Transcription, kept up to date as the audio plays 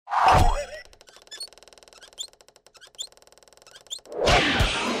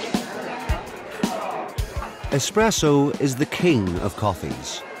Espresso is the king of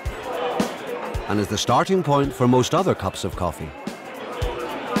coffees and is the starting point for most other cups of coffee.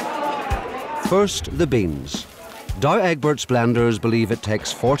 First, the beans. Douwe Egberts blenders believe it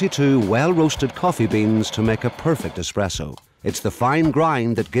takes 42 well-roasted coffee beans to make a perfect espresso. It's the fine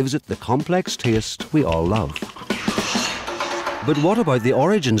grind that gives it the complex taste we all love. But what about the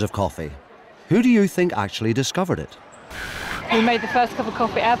origins of coffee? Who do you think actually discovered it? Who made the first cup of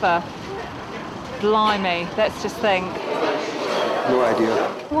coffee ever? Blimey, let's just think. No idea.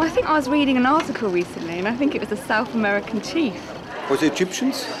 Well, I think I was reading an article recently, and I think it was a South American chief. Was it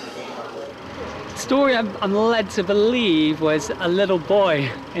Egyptians? The story I'm led to believe was a little boy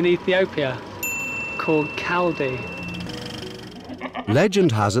in Ethiopia called Kaldi.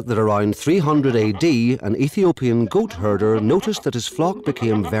 Legend has it that around 300 AD, an Ethiopian goat herder noticed that his flock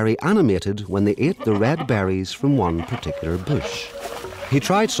became very animated when they ate the red berries from one particular bush. He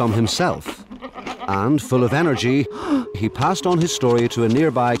tried some himself, and, full of energy, he passed on his story to a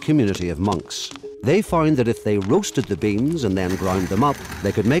nearby community of monks. They found that if they roasted the beans and then ground them up,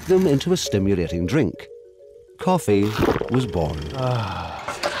 they could make them into a stimulating drink. Coffee was born.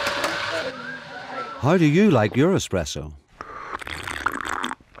 How do you like your espresso?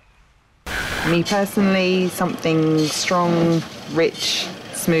 Me personally, something strong, rich,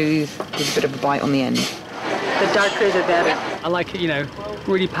 smooth, with a bit of a bite on the end. The darker the better. I like it, you know,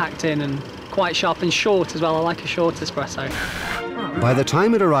 really packed in and quite sharp and short as well. I like a short espresso. By the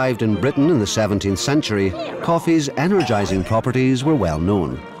time it arrived in Britain in the 17th century, coffee's energising properties were well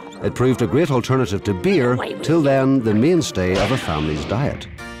known. It proved a great alternative to beer, till then the mainstay of a family's diet.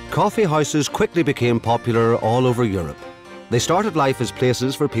 Coffee houses quickly became popular all over Europe. They started life as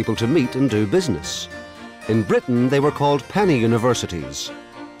places for people to meet and do business. In Britain, they were called penny universities.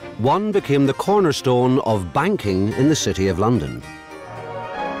 One became the cornerstone of banking in the City of London.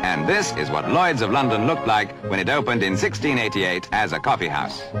 And this is what Lloyd's of London looked like when it opened in 1688 as a coffee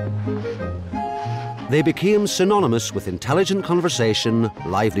house. They became synonymous with intelligent conversation,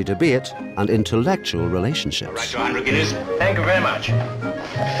 lively debate, and intellectual relationships. Right, 200 guineas. Thank you very much.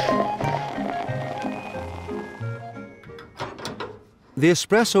 The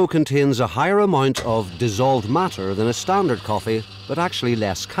espresso contains a higher amount of dissolved matter than a standard coffee, but actually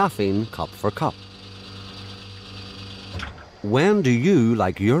less caffeine cup for cup. When do you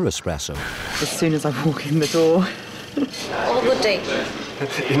like your espresso? As soon as I walk in the door. All the day.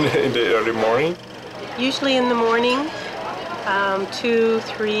 in the early morning? Usually in the morning, 2,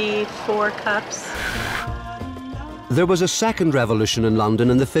 3, 4 cups. There was a second revolution in London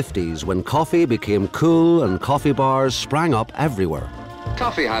in the 50s when coffee became cool and coffee bars sprang up everywhere.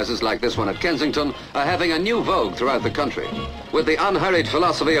 Coffee houses like this one at Kensington are having a new vogue throughout the country. With the unhurried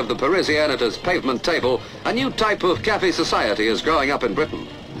philosophy of the Parisian at his pavement table, a new type of cafe society is growing up in Britain.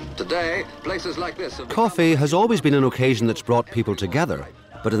 Today, places like this have Coffee has always been an occasion that's brought people together,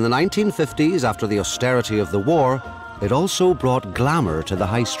 but in the 1950s, after the austerity of the war, it also brought glamour to the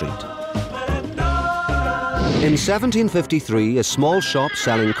high street. In 1753, a small shop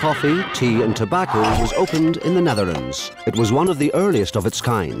selling coffee, tea and tobacco was opened in the Netherlands. It was one of the earliest of its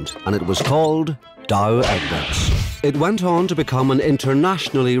kind, and it was called Douwe Egberts. It went on to become an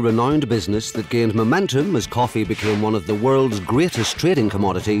internationally renowned business that gained momentum as coffee became one of the world's greatest trading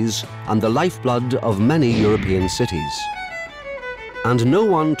commodities and the lifeblood of many European cities. And no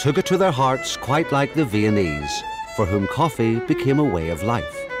one took it to their hearts quite like the Viennese, for whom coffee became a way of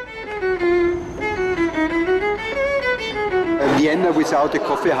life. Vienna without a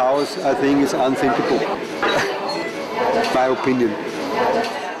coffee house, I think, is unthinkable. My opinion.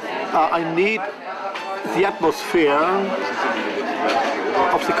 I need the atmosphere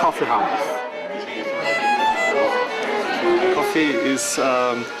of the coffee house. Coffee is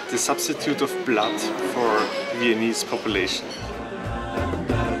the substitute of blood for Viennese population.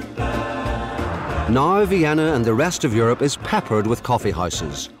 Now Vienna and the rest of Europe is peppered with coffee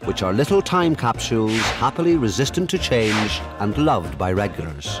houses, which are little time capsules happily resistant to change and loved by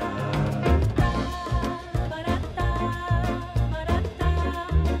regulars.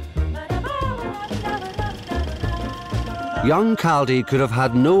 Young Kaldi could have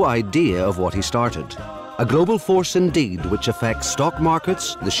had no idea of what he started. A global force indeed, which affects stock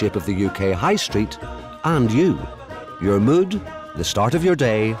markets, the shape of the UK high street, and you. Your mood, the start of your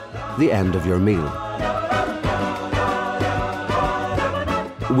day, the end of your meal.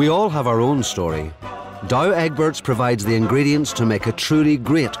 We all have our own story. Douwe Egberts provides the ingredients to make a truly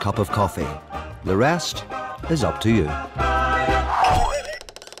great cup of coffee. The rest is up to you.